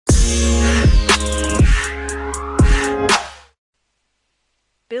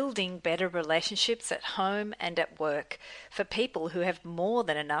building better relationships at home and at work for people who have more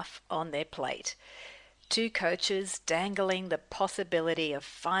than enough on their plate. Two coaches dangling the possibility of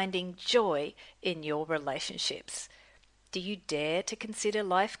finding joy in your relationships. Do you dare to consider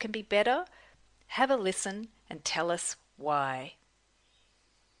life can be better? Have a listen and tell us why.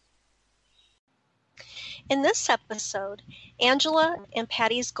 In this episode, Angela and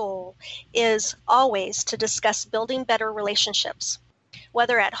Patty's goal is always to discuss building better relationships,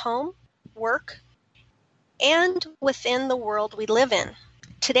 whether at home, work, and within the world we live in.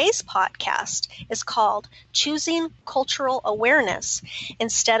 Today's podcast is called Choosing Cultural Awareness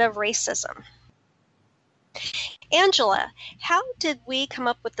Instead of Racism. Angela, how did we come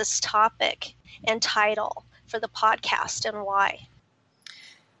up with this topic and title for the podcast, and why?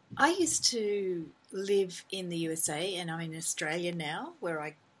 I used to live in the USA, and I'm in Australia now, where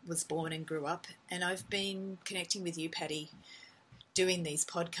I was born and grew up, and I've been connecting with you, Patty, doing these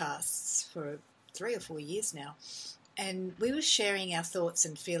podcasts for 3 or 4 years now, and we were sharing our thoughts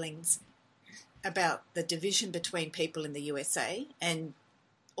and feelings about the division between people in the USA and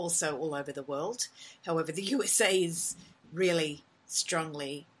also all over the world. However, the USA is really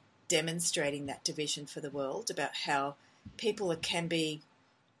strongly demonstrating that division for the world, about how people can be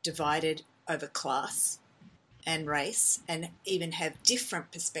divided over class and race and even have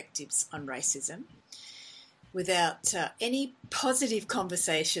different perspectives on racism without any positive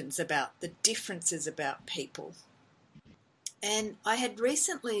conversations about the differences about people. And I had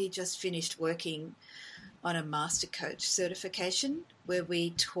recently just finished working on a Master Coach certification where we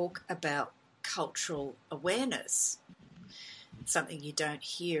talk about cultural awareness, something you don't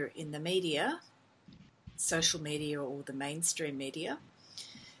hear in the media, social media or the mainstream media.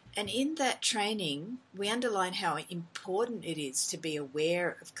 And in that training, we underline how important it is to be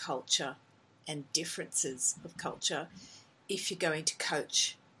aware of culture and differences of culture if you're going to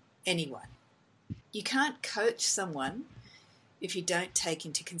coach anyone. You can't coach someone if you don't take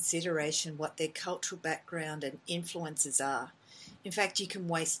into consideration what their cultural background and influences are. In fact, you can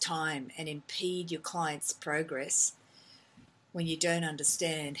waste time and impede your client's progress when you don't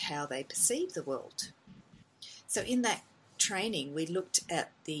understand how they perceive the world. So in that training, we looked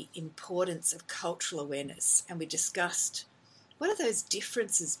at the importance of cultural awareness, and we discussed what are those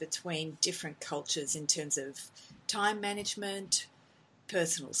differences between different cultures in terms of time management,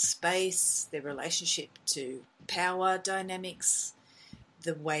 personal space, their relationship to power dynamics,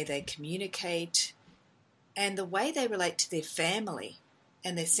 the way they communicate, and the way they relate to their family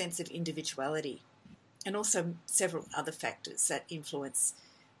and their sense of individuality, and also several other factors that influence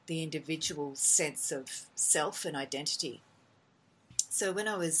the individual's sense of self and identity. So when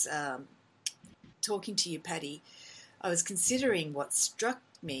I was talking to you, Patty, I was considering what struck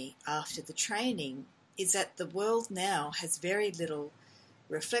me after the training is that the world now has very little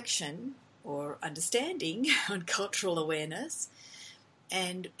reflection or understanding on cultural awareness,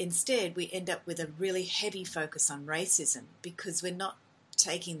 and instead we end up with a really heavy focus on racism because we're not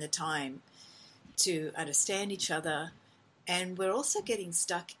taking the time to understand each other, and we're also getting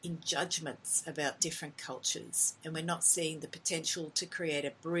stuck in judgments about different cultures, and we're not seeing the potential to create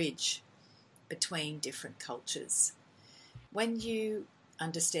a bridge between different cultures. When you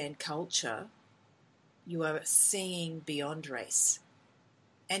understand culture, you are seeing beyond race.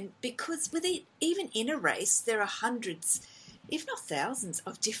 And because even in a race, there are hundreds, if not thousands,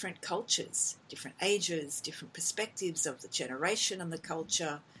 of different cultures, different ages, different perspectives of the generation and the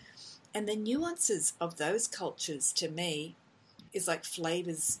culture. And the nuances of those cultures, to me, is like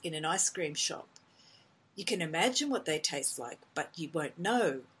flavours in an ice cream shop. You can imagine what they taste like, but you won't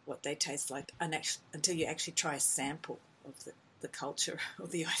know what they taste like until you actually try a sample of the culture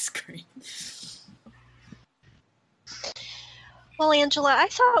of the ice cream. Well, Angela, I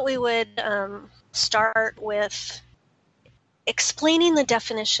thought we would start with explaining the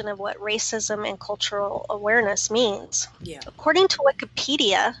definition of what racism and cultural awareness means. Yeah. According to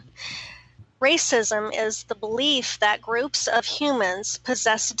Wikipedia, racism is the belief that groups of humans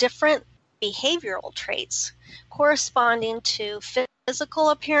possess different behavioral traits corresponding to physical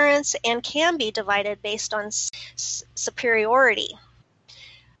appearance and can be divided based on superiority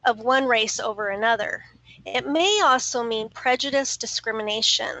of one race over another. It may also mean prejudice,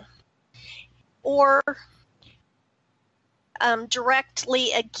 discrimination, or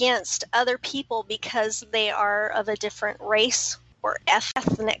directly against other people because they are of a different race or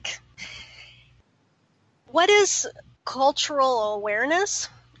ethnic. What is cultural awareness?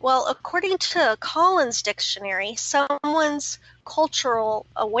 Well, according to Collins Dictionary, someone's cultural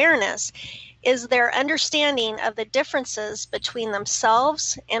awareness is their understanding of the differences between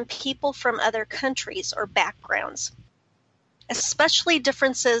themselves and people from other countries or backgrounds. especially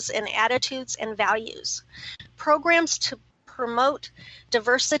differences in attitudes and values. Programs to promote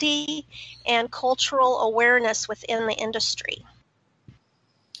diversity and cultural awareness within the industry.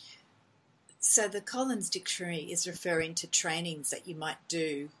 So the Collins Dictionary is referring to trainings that you might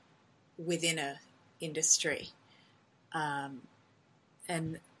do within a industry, and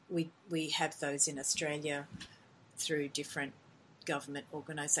we have those in Australia through different government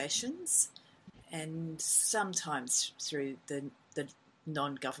organisations, and sometimes through the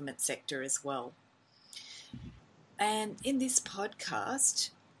non-government sector as well. And in this podcast,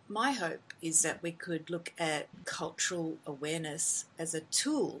 my hope is that we could look at cultural awareness as a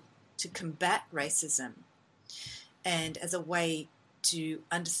tool to combat racism and as a way to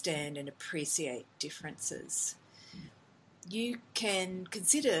understand and appreciate differences. You can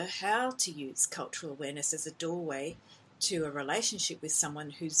consider how to use cultural awareness as a doorway to a relationship with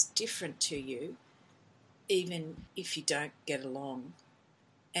someone who's different to you, even if you don't get along,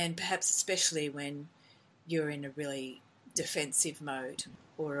 and perhaps especially when you're in a really defensive mode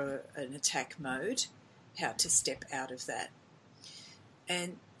or an attack mode, how to step out of that.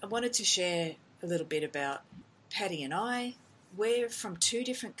 And I wanted to share a little bit about Patty and I. We're from two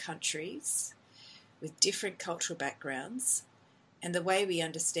different countries with different cultural backgrounds, and the way we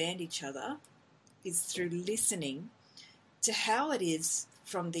understand each other is through listening to how it is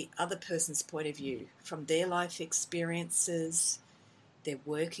from the other person's point of view, from their life experiences, their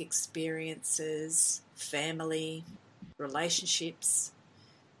work experiences, family, relationships,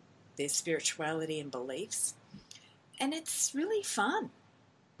 their spirituality and beliefs. And it's really fun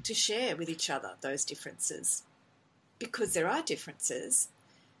to share with each other those differences, because there are differences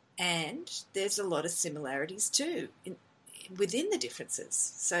and there's a lot of similarities too within the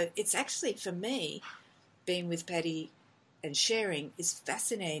differences. So it's actually, for me, being with Patty and sharing is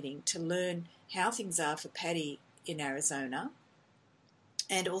fascinating to learn how things are for Patty in Arizona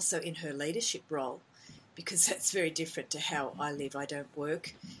and also in her leadership role, because that's very different to how I live. I don't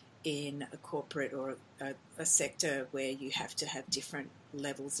work in a corporate or a sector where you have to have different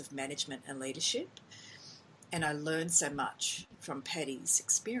levels of management and leadership. And I learned so much from Patty's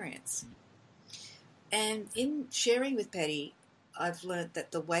experience. And in sharing with Patty, I've learned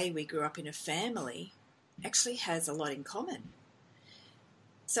that the way we grew up in a family actually has a lot in common.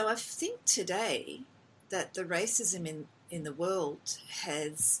 So I think today that the racism in the world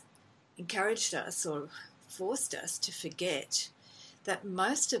has encouraged us or forced us to forget that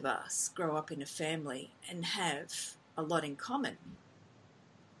most of us grow up in a family and have a lot in common.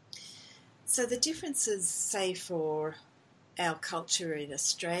 So the differences, say, for our culture in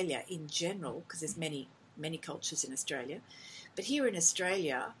Australia in general, because there's many cultures in Australia, but here in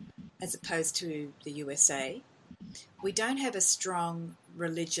Australia, as opposed to the USA, we don't have a strong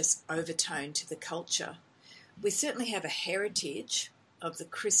religious overtone to the culture. We certainly have a heritage of the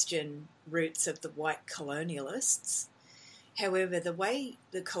Christian roots of the white colonialists. However, the way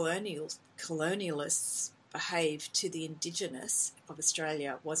the colonialists behaved to the Indigenous of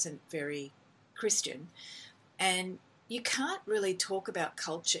Australia wasn't very Christian. And you can't really talk about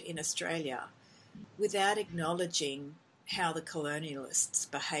culture in Australia without acknowledging how the colonialists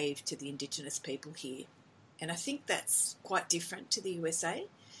behaved to the Indigenous people here. And I think that's quite different to the USA.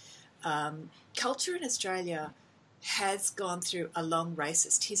 Culture in Australia has gone through a long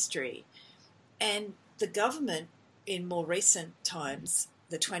racist history, and the government in more recent times,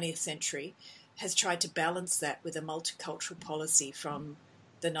 the 20th century, has tried to balance that with a multicultural policy from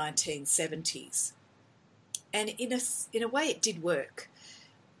the 1970s. And in a way it did work.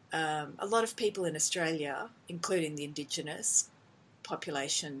 A lot of people in Australia, including the Indigenous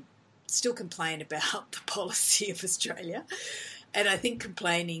population, still complain about the policy of Australia. And I think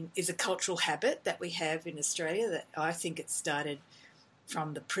complaining is a cultural habit that we have in Australia. That I think it started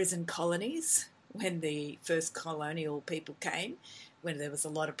from the prison colonies when the first colonial people came, when there was a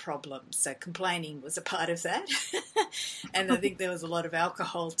lot of problems. So complaining was a part of that. And I think there was a lot of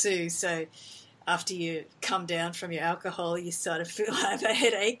alcohol too. So after you come down from your alcohol, you sort of feel have a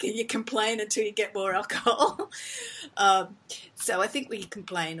headache and you complain until you get more alcohol. So I think we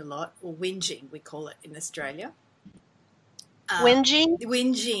complain a lot, or whinging, we call it in Australia. Whinging?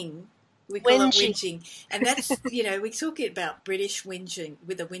 Whinging. We call it whinging. And that's, we talk about British whinging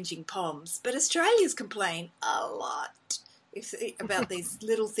with the whinging poms, but Australians complain a lot about these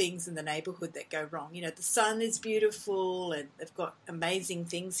little things in the neighbourhood that go wrong. The sun is beautiful and they've got amazing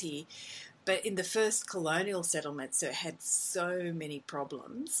things here. But in the first colonial settlements, it had so many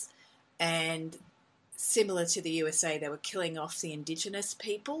problems. And similar to the USA, they were killing off the Indigenous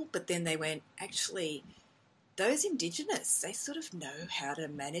people, but then they went, actually, those Indigenous, they sort of know how to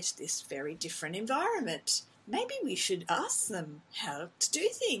manage this very different environment. maybe we should ask them how to do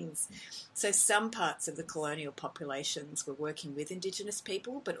things. So some parts of the colonial populations were working with Indigenous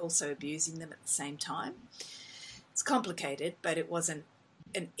people, but also abusing them at the same time. It's complicated, but it wasn't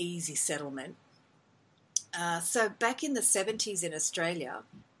an easy settlement. So back in the 70s in Australia,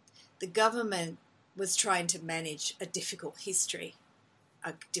 the government was trying to manage a difficult history,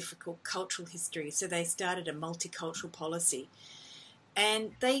 a difficult cultural history. So they started a multicultural policy,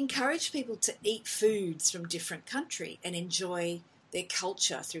 and they encouraged people to eat foods from different countries and enjoy their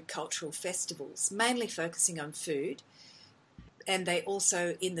culture through cultural festivals, mainly focusing on food. And they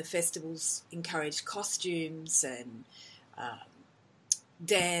also, in the festivals, encouraged costumes and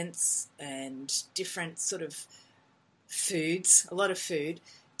dance and different sort of foods, a lot of food,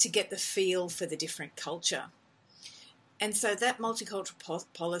 to get the feel for the different culture. And so that multicultural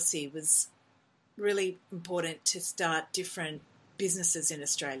policy was really important to start different businesses in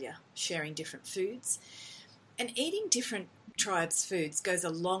Australia, sharing different foods. And eating different tribes' foods goes a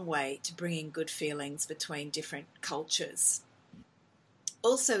long way to bringing good feelings between different cultures.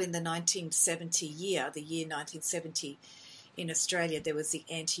 Also in the 1970 year, the year 1970, in Australia, there was the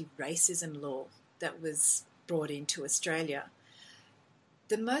anti-racism law that was brought into Australia.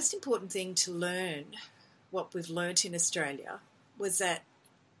 The most important thing to learn, what we've learnt in Australia, was that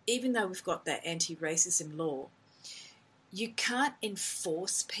even though we've got that anti-racism law, you can't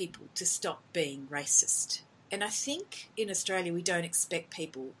enforce people to stop being racist. And I think in Australia we don't expect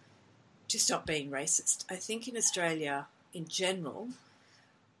people to stop being racist. I think in Australia in general,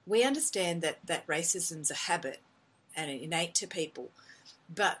 we understand that racism's a habit and innate to people.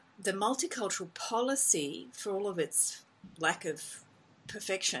 But the multicultural policy, for all of its lack of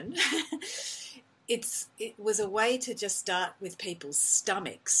perfection, it was a way to just start with people's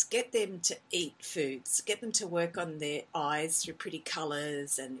stomachs, get them to eat foods, get them to work on their eyes through pretty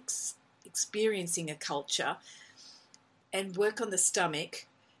colours and experiencing a culture, and work on the stomach,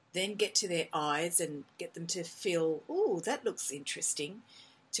 then get to their eyes and get them to feel, oh, that looks interesting,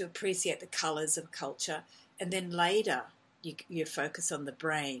 to appreciate the colours of culture. And then later you focus on the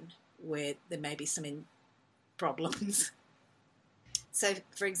brain where there may be some problems. So,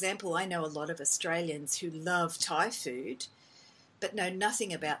 for example, I know a lot of Australians who love Thai food but know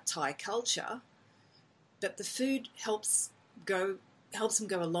nothing about Thai culture, but the food helps them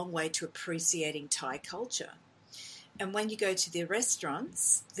go a long way to appreciating Thai culture. And when you go to the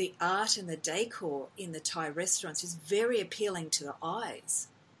restaurants, the art and the decor in the Thai restaurants is very appealing to the eyes,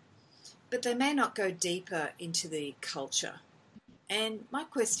 but they may not go deeper into the culture. And my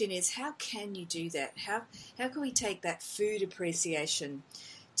question is, how can you do that? How can we take that food appreciation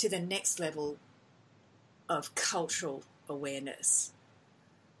to the next level of cultural awareness?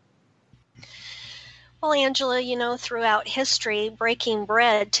 Well, Angela, throughout history, breaking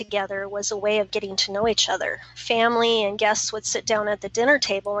bread together was a way of getting to know each other. Family and guests would sit down at the dinner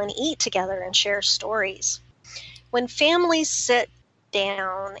table and eat together and share stories. When families sit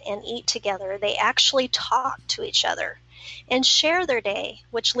down and eat together, they actually talk to each other and share their day,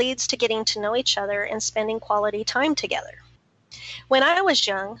 which leads to getting to know each other and spending quality time together. When I was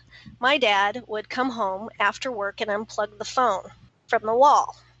young, my dad would come home after work and unplug the phone from the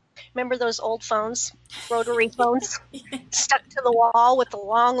wall. Remember those old phones, rotary phones, stuck to the wall with the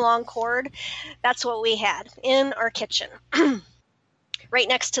long, long cord? That's what we had in our kitchen, right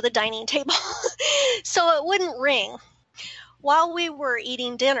next to the dining table. So it wouldn't ring. While we were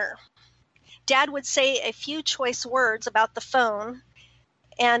eating dinner, Dad would say a few choice words about the phone,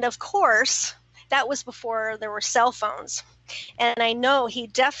 and of course, that was before there were cell phones. And I know he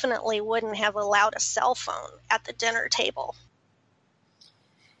definitely wouldn't have allowed a cell phone at the dinner table.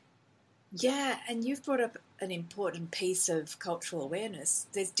 Yeah, and you've brought up an important piece of cultural awareness.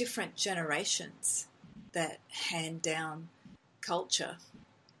 There's different generations that hand down culture.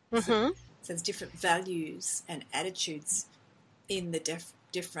 Mm-hmm. So there's different values and attitudes in the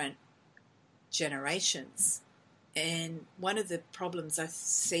different generations. And one of the problems I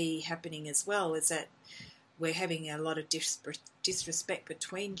see happening as well is that we're having a lot of disrespect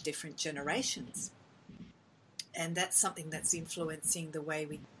between different generations. And that's something that's influencing the way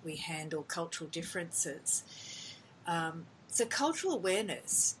we handle cultural differences. So cultural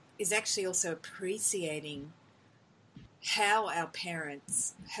awareness is actually also appreciating how our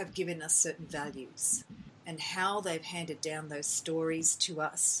parents have given us certain values and how they've handed down those stories to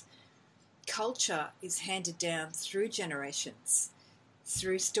us. Culture is handed down through generations,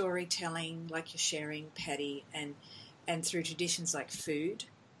 through storytelling like you're sharing, Patty, and through traditions like food,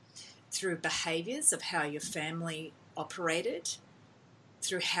 through behaviours of how your family operated,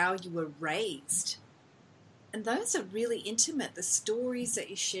 through how you were raised. And those are really intimate. The stories that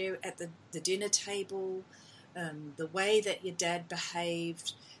you share at the dinner table, the way that your dad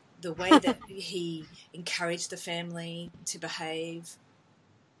behaved, the way that he encouraged the family to behave.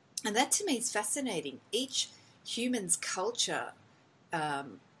 And that to me is fascinating. Each human's culture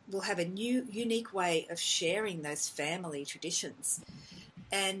will have a unique way of sharing those family traditions.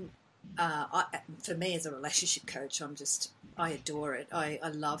 And for me as a relationship coach, I adore it. I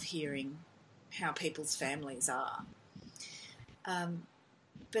love hearing how people's families are.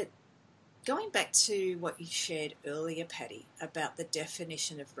 But going back to what you shared earlier, Patty, about the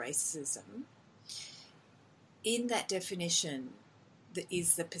definition of racism, in that definition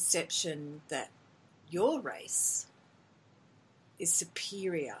is the perception that your race is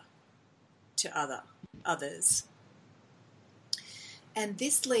superior to others. And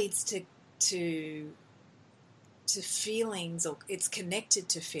this leads to feelings, or it's connected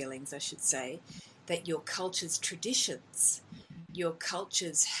to feelings, I should say, that your culture's traditions, your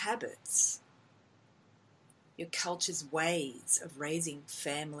culture's habits, your culture's ways of raising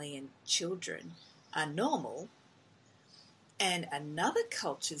family and children are normal, and another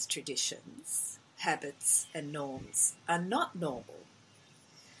culture's traditions, habits, and norms are not normal.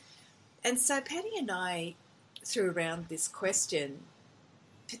 And so Patty and I threw around this question,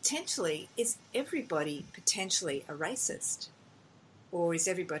 potentially, is everybody potentially a racist? Or is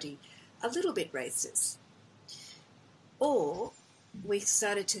everybody a little bit racist? Or we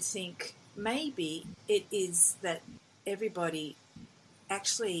started to think maybe it is that everybody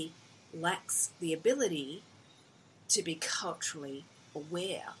actually lacks the ability to be culturally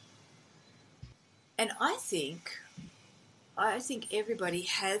aware. And I think everybody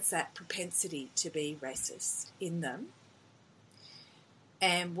has that propensity to be racist in them.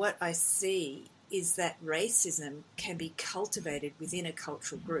 And what I see is that racism can be cultivated within a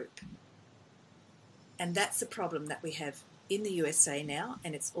cultural group. And that's the problem that we have in the USA now,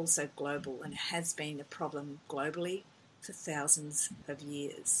 and it's also global and has been a problem globally for thousands of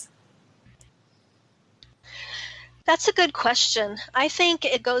years. That's a good question. I think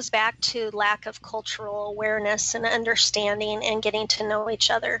it goes back to lack of cultural awareness and understanding and getting to know each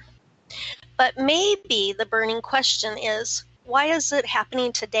other. But maybe the burning question is, why is it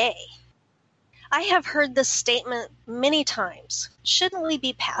happening today? I have heard this statement many times. Shouldn't we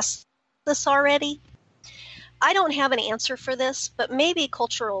be past this already? I don't have an answer for this, but maybe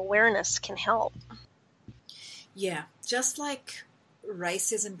cultural awareness can help. Yeah, just like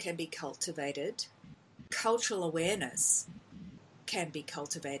racism can be cultivated, cultural awareness can be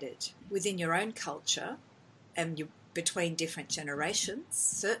cultivated within your own culture and between different generations,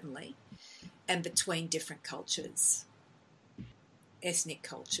 certainly, and between different cultures, ethnic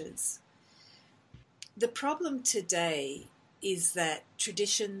cultures. The problem today is that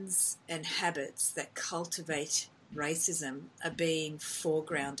traditions and habits that cultivate racism are being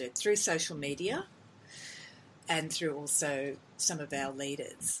foregrounded through social media and through also some of our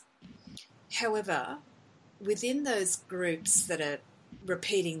leaders. However, within those groups that are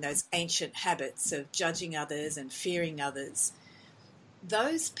repeating those ancient habits of judging others and fearing others,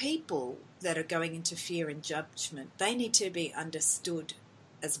 those people that are going into fear and judgment, they need to be understood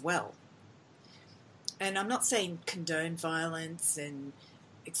as well. And I'm not saying condone violence and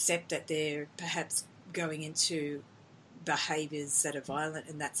accept that they're perhaps going into behaviours that are violent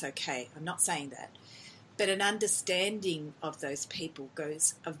and that's okay. I'm not saying that. But an understanding of those people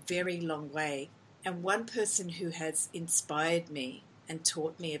goes a very long way. And one person who has inspired me and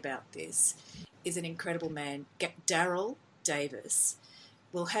taught me about this is an incredible man, Daryl Davis.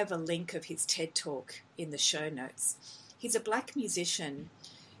 We'll have a link of his TED Talk in the show notes. He's a black musician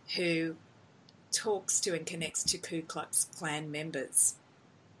who talks to and connects to Ku Klux Klan members.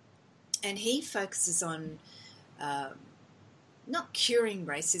 And he focuses on not curing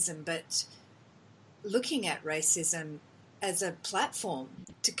racism, but looking at racism as a platform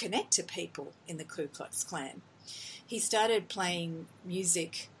to connect to people in the Ku Klux Klan. He started playing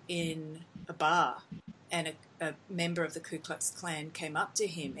music in a bar, and a member of the Ku Klux Klan came up to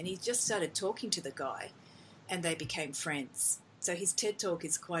him and he just started talking to the guy and they became friends. So his TED Talk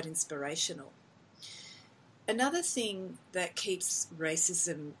is quite inspirational. Another thing that keeps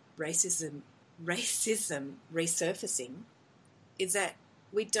racism resurfacing is that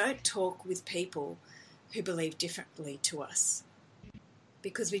we don't talk with people who believe differently to us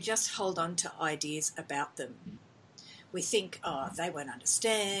because we just hold on to ideas about them. We think, oh, they won't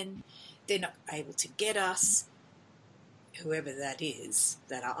understand, they're not able to get us, whoever that is,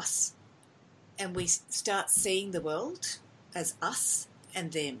 that us. And we start seeing the world as us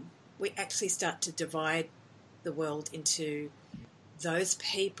and them. We actually start to divide the world into those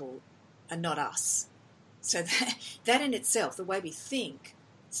people are not us. So that in itself, the way we think,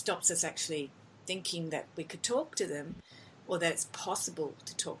 stops us actually thinking that we could talk to them or that it's possible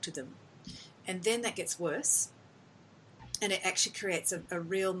to talk to them. And then that gets worse, and it actually creates a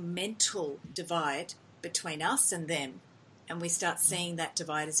real mental divide between us and them, and we start seeing that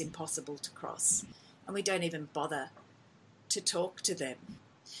divide as impossible to cross, and we don't even bother to talk to them.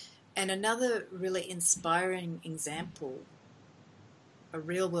 And another really inspiring example, a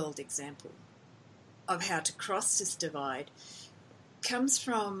real-world example of how to cross this divide, comes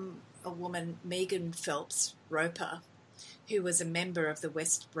from a woman, Megan Phelps Roper, who was a member of the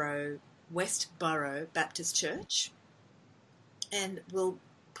Westboro Baptist Church. And we'll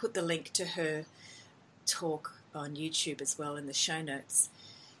put the link to her talk on YouTube as well in the show notes.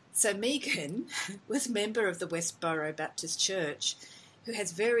 So Megan was a member of the Westboro Baptist Church who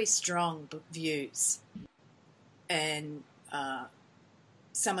has very strong views, and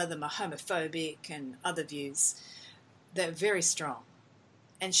some of them are homophobic and other views. They're very strong.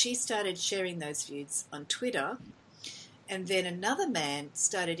 And she started sharing those views on Twitter, and then another man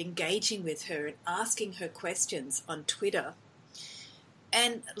started engaging with her and asking her questions on Twitter.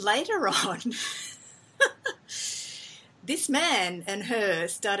 And later on, this man and her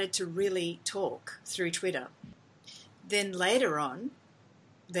started to really talk through Twitter. Then later on,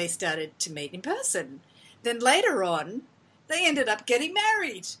 they started to meet in person. Then later on, they ended up getting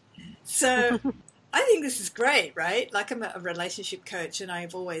married. So I think this is great, right? Like, I'm a relationship coach, and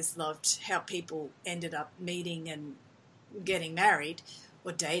I've always loved how people ended up meeting and getting married,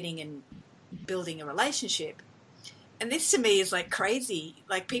 or dating and building a relationship. And this to me is like crazy.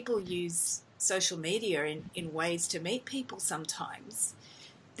 Like, people use social media in ways to meet people sometimes.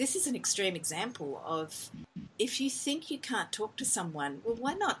 This is an extreme example of, if you think you can't talk to someone, well,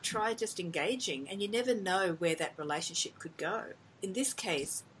 why not try just engaging? And you never know where that relationship could go. In this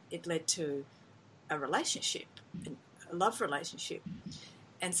case, it led to a relationship, a love relationship.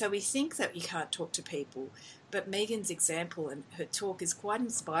 And so we think that you can't talk to people, but Megan's example and her talk is quite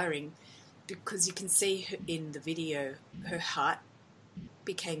inspiring, because you can see in the video her heart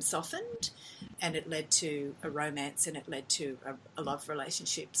became softened, and it led to a romance, and it led to a love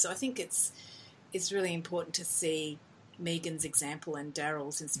relationship. So I think it's really important to see Megan's example and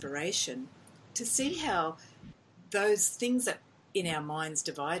Daryl's inspiration, to see how those things that in our minds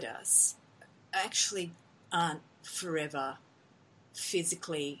divide us actually aren't forever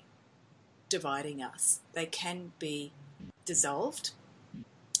physically dividing us. They can be dissolved,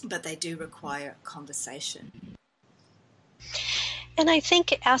 but they do require conversation. And I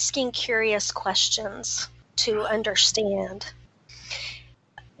think asking curious questions to understand,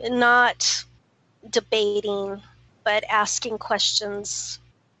 not debating, but asking questions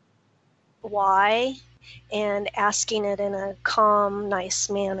why, and asking it in a calm, nice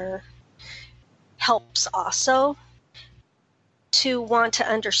manner helps also to want to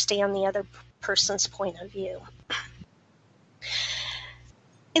understand the other person's point of view.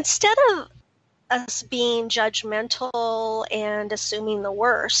 Instead of us being judgmental and assuming the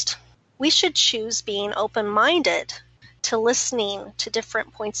worst, we should choose being open-minded to listening to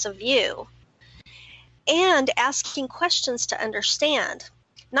different points of view and asking questions to understand,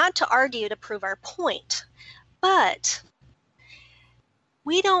 not to argue to prove our point, but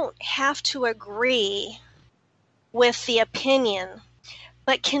we don't have to agree with the opinion,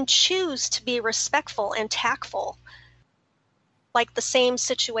 but can choose to be respectful and tactful, like the same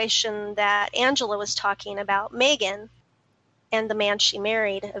situation that Angela was talking about, Megan and the man she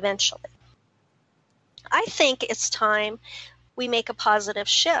married eventually. I think it's time we make a positive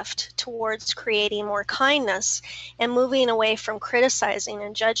shift towards creating more kindness and moving away from criticizing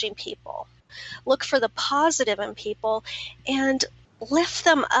and judging people. Look for the positive in people and lift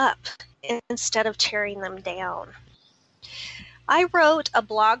them up instead of tearing them down. I wrote a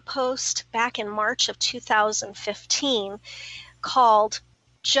blog post back in March of 2015 called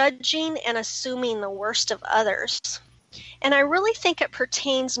Judging and Assuming the Worst of Others. And I really think it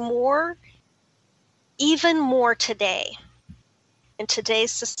pertains even more today, in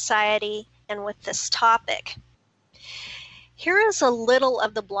today's society and with this topic. Here is a little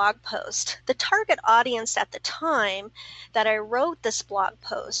of the blog post. The target audience at the time that I wrote this blog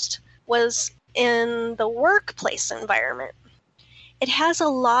post was in the workplace environment. It has a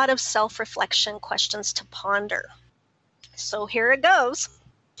lot of self-reflection questions to ponder. So here it goes.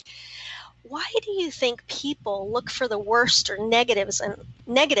 Why do you think people look for the worst or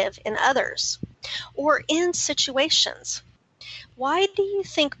negative in others or in situations? Why do you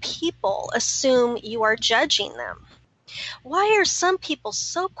think people assume you are judging them? Why are some people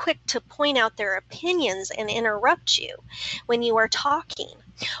so quick to point out their opinions and interrupt you when you are talking,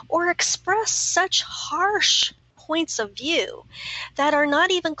 or express such harsh points of view that are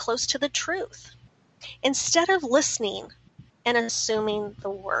not even close to the truth, instead of listening and assuming the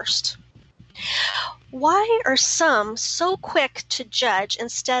worst? Why are some so quick to judge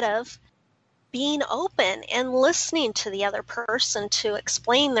instead of being open and listening to the other person to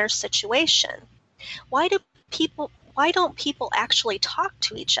explain their situation? Why don't people actually talk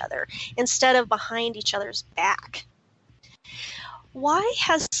to each other instead of behind each other's back? Why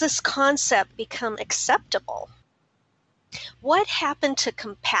has this concept become acceptable? What happened to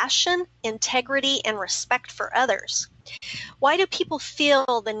compassion, integrity, and respect for others? Why do people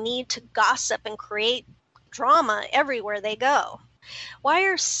feel the need to gossip and create drama everywhere they go? Why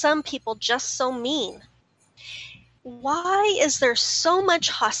are some people just so mean? Why is there so much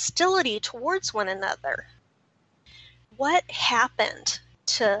hostility towards one another? What happened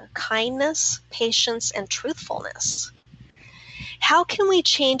to kindness, patience, and truthfulness? How can we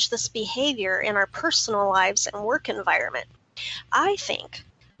change this behavior in our personal lives and work environment? I think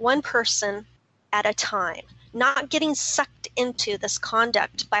one person at a time, not getting sucked into this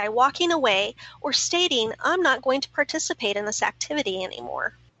conduct by walking away or stating, I'm not going to participate in this activity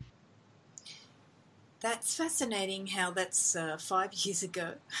anymore. That's fascinating how that's 5 years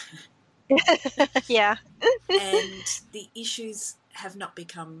ago. Yeah. And the issues have not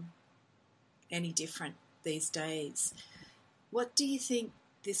become any different these days. What do you think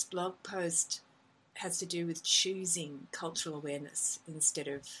this blog post has to do with choosing cultural awareness instead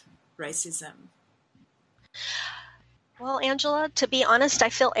of racism? Well, Angela, to be honest, I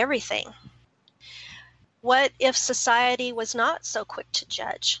feel everything. What if society was not so quick to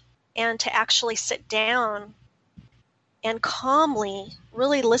judge and to actually sit down and calmly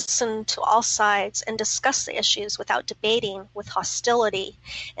really listen to all sides and discuss the issues without debating with hostility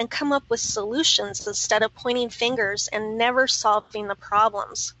and come up with solutions instead of pointing fingers and never solving the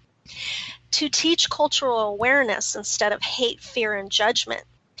problems? To teach cultural awareness instead of hate, fear, and judgment.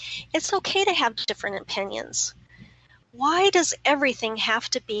 It's okay to have different opinions. Why does everything have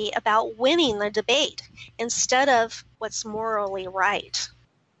to be about winning the debate instead of what's morally right?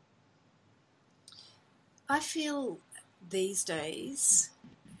 I feel these days,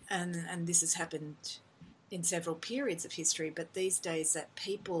 and this has happened in several periods of history, but these days that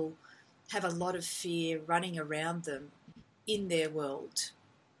people have a lot of fear running around them in their world,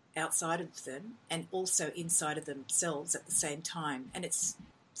 outside of them, and also inside of themselves at the same time. And it's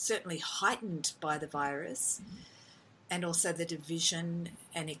certainly heightened by the virus and also the division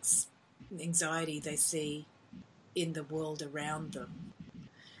and anxiety they see in the world around them.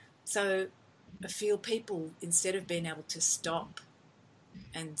 So I feel people, instead of being able to stop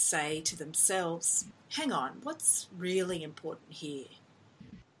and say to themselves, hang on, what's really important here,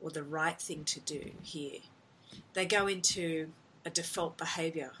 or the right thing to do here, they go into a default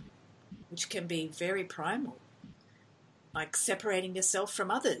behaviour, which can be very primal, like separating yourself from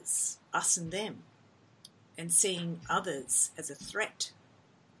others, us and them, and seeing others as a threat,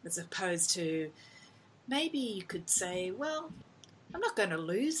 as opposed to maybe you could say, well, I'm not going to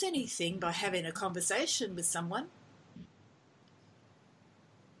lose anything by having a conversation with someone.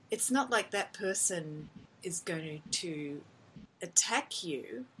 It's not like that person is going to attack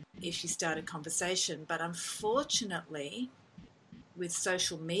you if you start a conversation, but unfortunately, with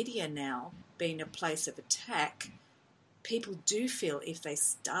social media now being a place of attack, people do feel if they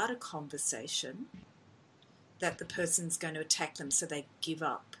start a conversation that the person's going to attack them, so they give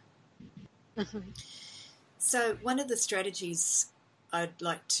up. Mm-hmm. So one of the strategies I'd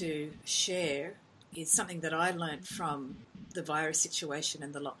like to share is something that I learned from the virus situation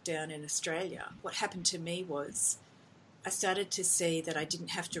and the lockdown in Australia. What happened to me was I started to see that I didn't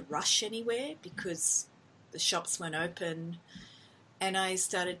have to rush anywhere because the shops weren't open, and I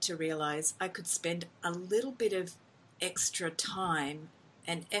started to realise I could spend a little bit of extra time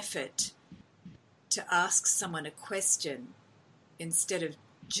and effort to ask someone a question instead of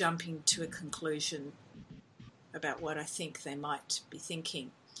jumping to a conclusion about what I think they might be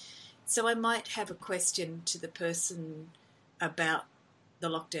thinking. So I might have a question to the person about the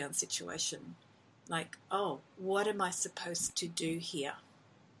lockdown situation, like, oh, what am I supposed to do here?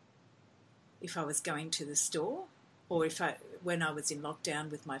 If I was going to the store, or when I was in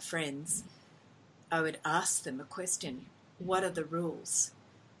lockdown with my friends, I would ask them a question. What are the rules?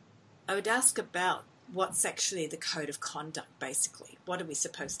 I would ask about what's actually the code of conduct, basically. What are we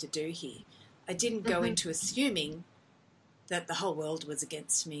supposed to do here? I didn't go into assuming that the whole world was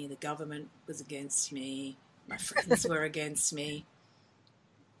against me, the government was against me, my friends were against me.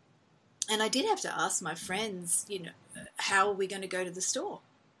 And I did have to ask my friends, how are we going to go to the store?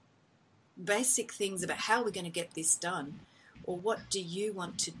 Basic things about how we're going to get this done, or what do you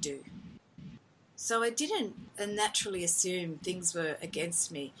want to do? So I didn't naturally assume things were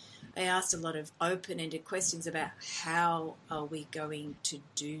against me. I asked a lot of open-ended questions about how are we going to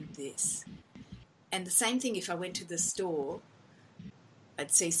do this? And the same thing if I went to the store, I'd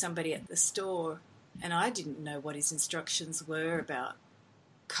see somebody at the store and I didn't know what his instructions were about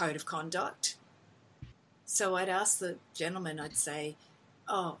code of conduct. So I'd ask the gentleman, I'd say,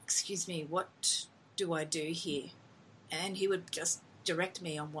 oh, excuse me, what do I do here? And he would just direct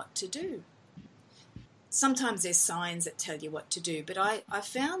me on what to do. Sometimes there's signs that tell you what to do, but I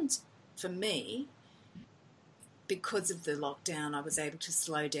found for me, because of the lockdown, I was able to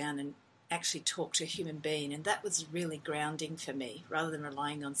slow down and actually talk to a human being, and that was really grounding for me rather than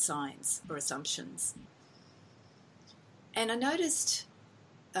relying on signs or assumptions. And I noticed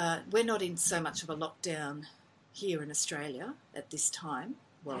we're not in so much of a lockdown here in Australia at this time,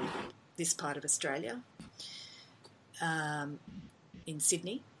 well, this part of Australia, in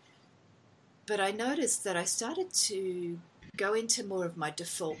Sydney. But I noticed that I started to go into more of my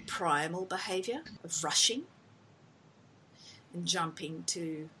default primal behaviour of rushing and jumping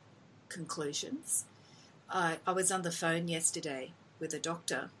to conclusions. I was on the phone yesterday with a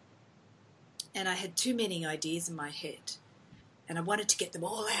doctor and I had too many ideas in my head and I wanted to get them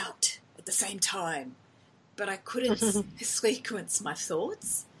all out at the same time, but I couldn't sequence my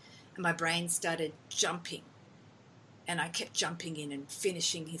thoughts and my brain started jumping. And I kept jumping in and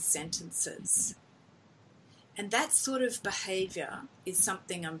finishing his sentences. And that sort of behaviour is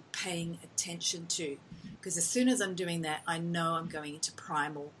something I'm paying attention to, because as soon as I'm doing that, I know I'm going into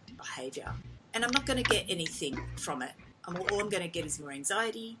primal behaviour. And I'm not going to get anything from it. All I'm going to get is more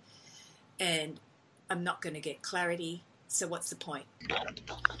anxiety, and I'm not going to get clarity. So what's the point?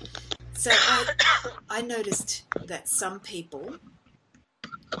 So I noticed that some people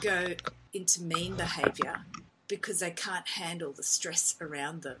go into mean behaviour because they can't handle the stress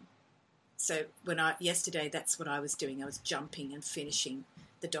around them. So yesterday, that's what I was doing. I was jumping and finishing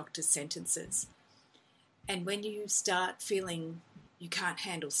the doctor's sentences. And when you start feeling you can't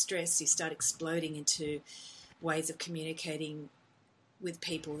handle stress, you start exploding into ways of communicating with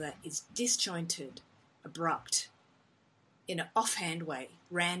people that is disjointed, abrupt, in an offhand way,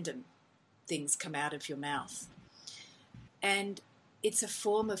 random things come out of your mouth. And it's a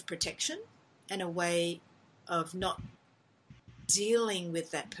form of protection and a way of not dealing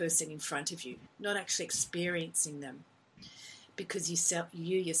with that person in front of you, not actually experiencing them, because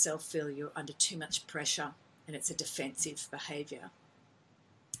you yourself feel you're under too much pressure and it's a defensive behaviour.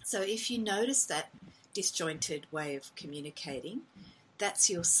 So if you notice that disjointed way of communicating, that's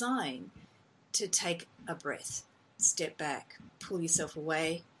your sign to take a breath, step back, pull yourself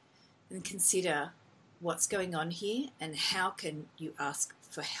away and consider what's going on here and how can you ask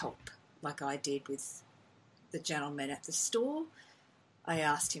for help, like I did with the gentleman at the store. I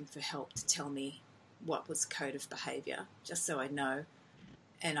asked him for help to tell me what was code of behaviour, just so I know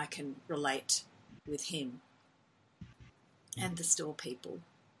and I can relate with him and the store people.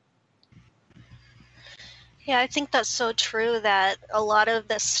 Yeah, I think that's so true, that a lot of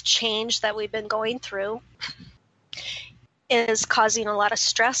this change that we've been going through is causing a lot of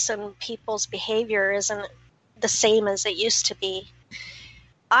stress, and people's behavior isn't the same as it used to be.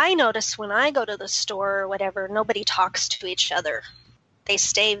 I notice when I go to the store or whatever, nobody talks to each other. They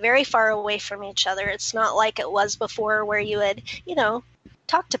stay very far away from each other. It's not like it was before where you would,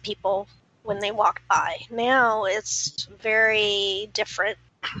 talk to people when they walked by. Now it's very different.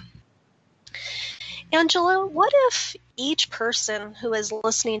 Angela, what if each person who is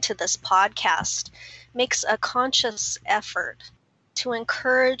listening to this podcast makes a conscious effort to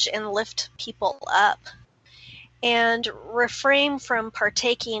encourage and lift people up and refrain from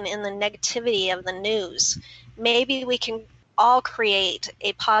partaking in the negativity of the news? Maybe we can all create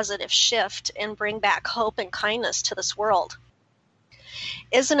a positive shift and bring back hope and kindness to this world.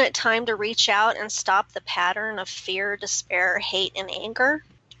 Isn't it time to reach out and stop the pattern of fear, despair, hate, and anger?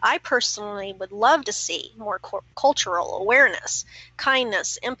 I personally would love to see more cultural awareness,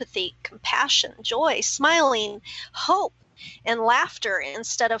 kindness, empathy, compassion, joy, smiling, hope, and laughter,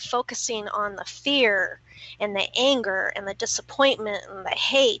 instead of focusing on the fear and the anger and the disappointment and the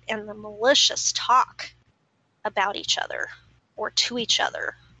hate and the malicious talk about each other or to each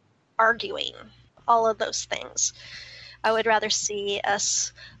other, arguing, all of those things. I would rather see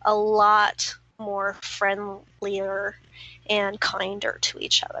us a lot more friendlier and kinder to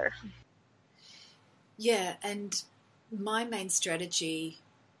each other. Yeah, and my main strategy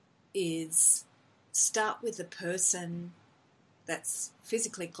is start with the person that's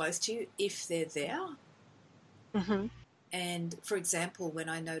physically close to you, if they're there. Mm-hmm. And for example, when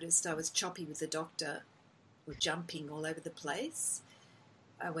I noticed I was choppy with the doctor or jumping all over the place,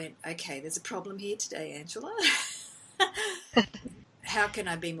 I went, okay, there's a problem here today, Angela. How can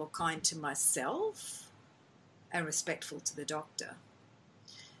I be more kind to myself and respectful to the doctor?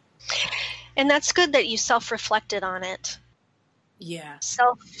 And that's good that you self-reflected on it. Yeah.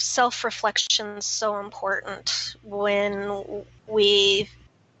 Self-reflection is so important when we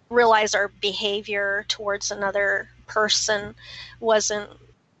realize our behavior towards another person wasn't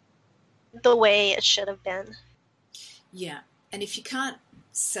the way it should have been. Yeah. And if you can't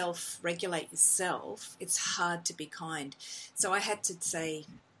self-regulate yourself, it's hard to be kind. So I had to say,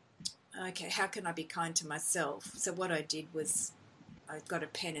 okay, how can I be kind to myself? So what I did was I got a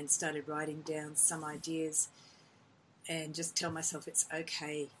pen and started writing down some ideas and just tell myself it's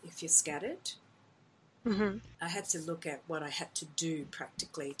okay if you're scattered. Mm-hmm. I had to look at what I had to do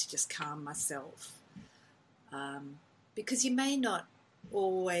practically to just calm myself. Because you may not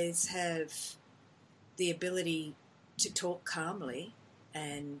always have the ability to talk calmly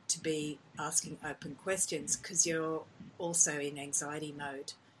and to be asking open questions because you're also in anxiety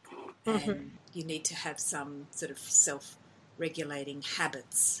mode. Mm-hmm. And you need to have some sort of self-regulating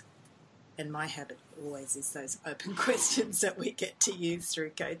habits. And my habit always is those open questions that we get to use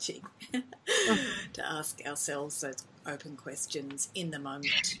through coaching, to ask ourselves those open questions in the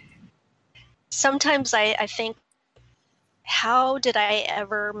moment. Sometimes I think, how did I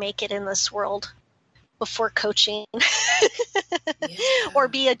ever make it in this world before coaching? Yeah. Or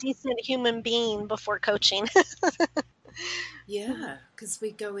be a decent human being before coaching? Yeah, because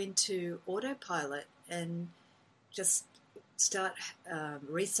we go into autopilot and just start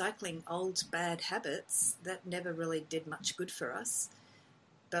recycling old bad habits that never really did much good for us,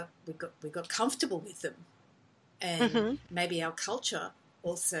 but we got comfortable with them, and Mm-hmm. maybe our culture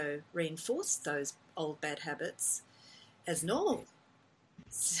also reinforced those old bad habits as normal.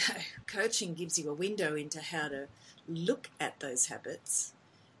 So coaching gives you a window into how to look at those habits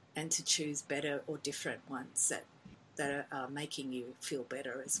and to choose better or different ones that are making you feel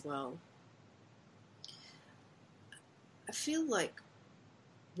better as well. I feel like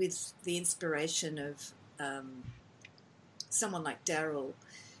with the inspiration of someone like Daryl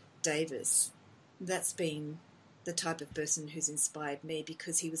Davis, that's been the type of person who's inspired me,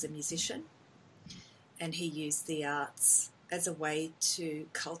 because he was a musician and he used the arts as a way to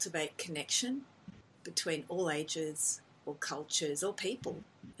cultivate connection between all ages or cultures or people.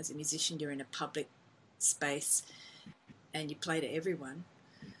 As a musician, you're in a public space and you play to everyone.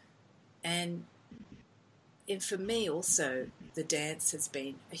 And for me also, the dance has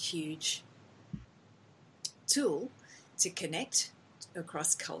been a huge tool to connect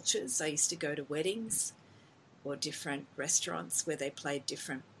across cultures. I used to go to weddings or different restaurants where they played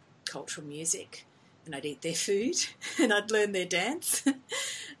different cultural music, and I'd eat their food and I'd learn their dance.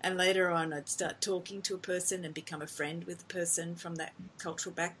 And later on I'd start talking to a person and become a friend with a person from that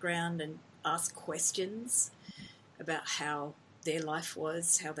cultural background and ask questions about how their life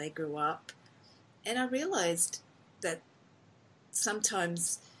was, how they grew up. And I realised that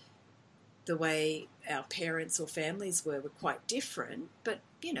sometimes the way our parents or families were quite different, but,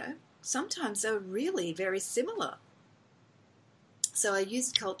 you know, sometimes they were really very similar. So I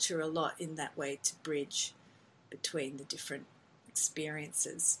used culture a lot in that way to bridge between the different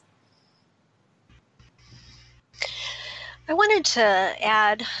experiences. I wanted to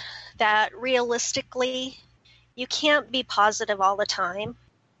add that realistically, you can't be positive all the time.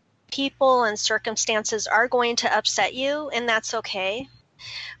 People and circumstances are going to upset you, and that's okay.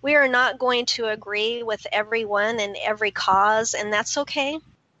 We are not going to agree with everyone and every cause, and that's okay.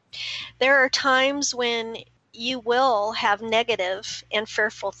 There are times when you will have negative and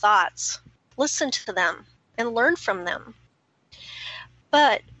fearful thoughts. Listen to them and learn from them.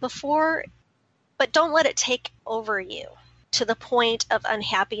 But don't let it take over you to the point of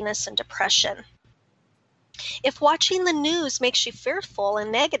unhappiness and depression. If watching the news makes you fearful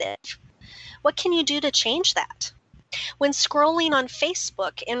and negative, what can you do to change that? When scrolling on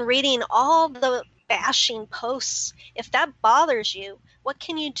Facebook and reading all the bashing posts, if that bothers you, what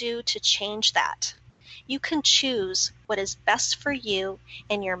can you do to change that? You can choose what is best for you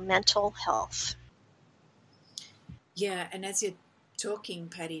and your mental health. Yeah, and as you're talking,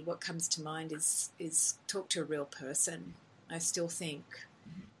 Patty, what comes to mind is talk to a real person. I still think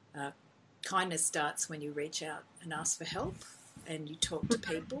kindness starts when you reach out and ask for help and you talk to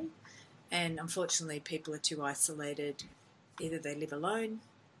people. And unfortunately, people are too isolated. Either they live alone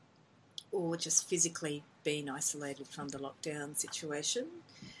or just physically being isolated from the lockdown situation.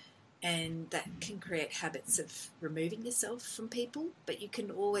 And that can create habits of removing yourself from people. But you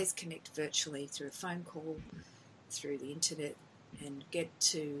can always connect virtually through a phone call, through the internet, and get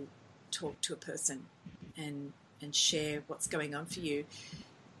to talk to a person and share what's going on for you.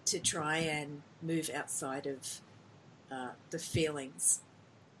 to try and move outside of the feelings.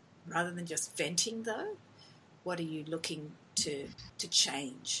 Rather than just venting, though, what are you looking to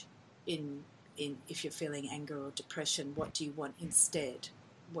change in if you're feeling anger or depression? What do you want instead?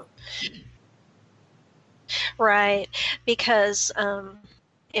 What? Right, because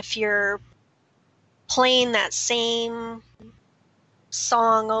if you're playing that same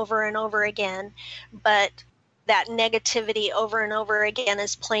song over and over again, but that negativity over and over again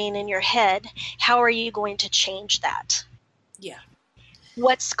is playing in your head, how are you going to change that? Yeah.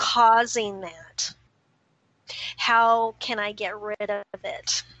 What's causing that? How can I get rid of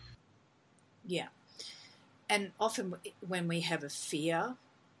it? Yeah. And often when we have a fear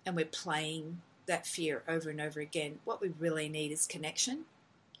and we're playing that fear over and over again, what we really need is connection.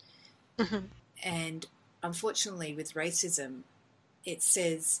 Mm-hmm. And unfortunately with racism, it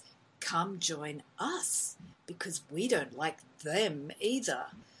says, come join us, because we don't like them either.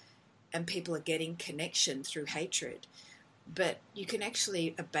 And people are getting connection through hatred. But you can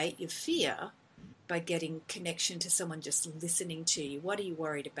actually abate your fear by getting connection to someone just listening to you. What are you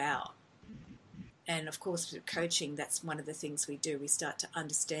worried about? And of course, with coaching, that's one of the things we do. We start to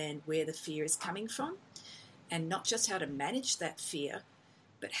understand where the fear is coming from, and not just how to manage that fear,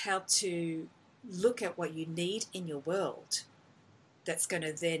 but how to look at what you need in your world that's going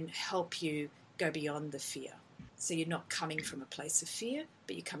to then help you go beyond the fear. So you're not coming from a place of fear,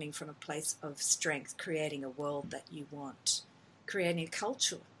 but you're coming from a place of strength, creating a world that you want, creating a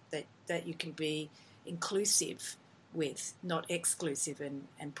culture that you can be inclusive with, not exclusive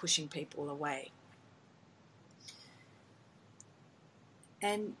and pushing people away.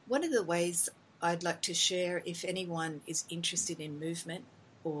 And one of the ways I'd like to share, if anyone is interested in movement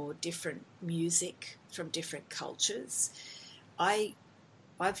or different music from different cultures,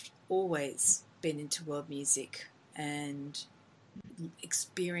 I've always been into world music and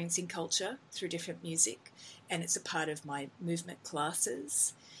experiencing culture through different music, and it's a part of my movement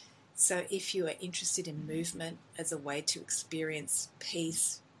classes. So if you are interested in movement as a way to experience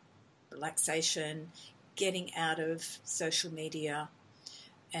peace, relaxation, getting out of social media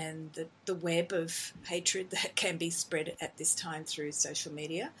and the web of hatred that can be spread at this time through social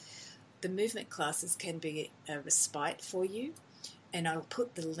media, the movement classes can be a respite for you. And I'll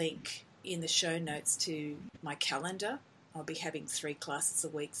put the link in the show notes to my calendar. I'll be having 3 classes a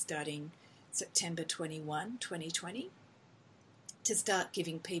week starting September 21, 2020, to start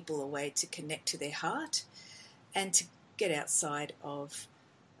giving people a way to connect to their heart and to get outside of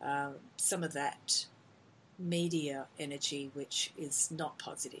some of that media energy, which is not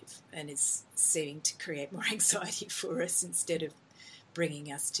positive and is seeming to create more anxiety for us instead of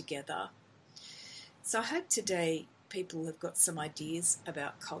bringing us together. So I hope today people have got some ideas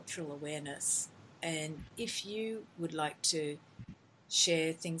about cultural awareness, and if you would like to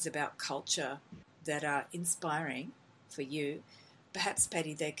share things about culture that are inspiring for you, perhaps,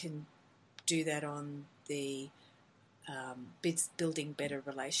 Patty, they can do that on the Building Better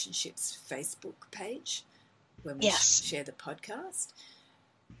Relationships Facebook page when we share the podcast,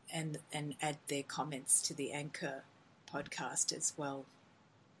 and add their comments to the Anchor podcast as well.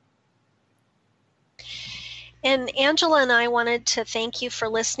 And Angela and I wanted to thank you for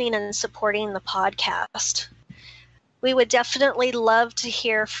listening and supporting the podcast. We would definitely love to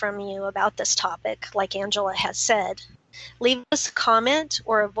hear from you about this topic, like Angela has said. Leave us a comment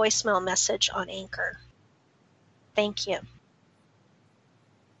or a voicemail message on Anchor. Thank you.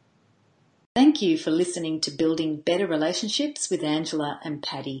 Thank you for listening to Building Better Relationships with Angela and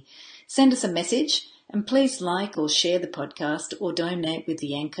Patty. Send us a message and please like or share the podcast or donate with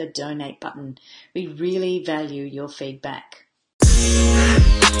the Anchor donate button. We really value your feedback.